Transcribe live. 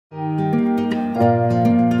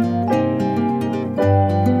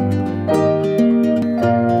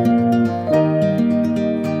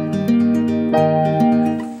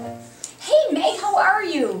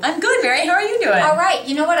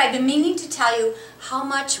you how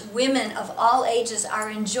much women of all ages are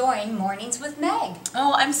enjoying Mornings with Meg.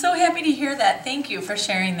 Oh, I'm so happy to hear that. Thank you for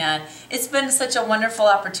sharing that. It's been such a wonderful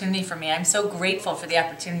opportunity for me. I'm so grateful for the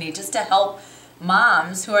opportunity just to help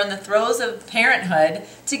moms who are in the throes of parenthood,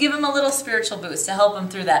 to give them a little spiritual boost, to help them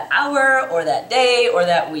through that hour or that day or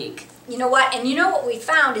that week. You know what? And you know what we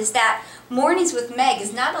found is that Mornings with Meg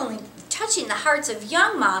is not only touching the hearts of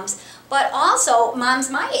young moms, but also moms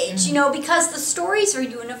my age, you know, because the stories are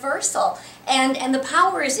universal. And the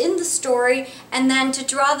power is in the story, and then to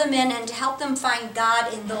draw them in and to help them find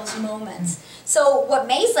God in those moments. So what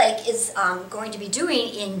Mayslake is going to be doing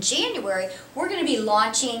in January, we're going to be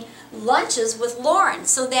launching Lunches with Lauren,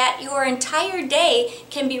 so that your entire day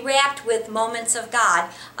can be wrapped with moments of God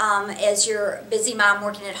as you're a busy mom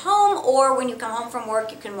working at home, or when you come home from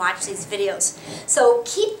work you can watch these videos. So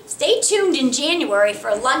stay tuned in January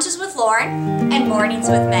for Lunches with Lauren and Mornings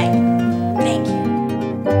with Meg.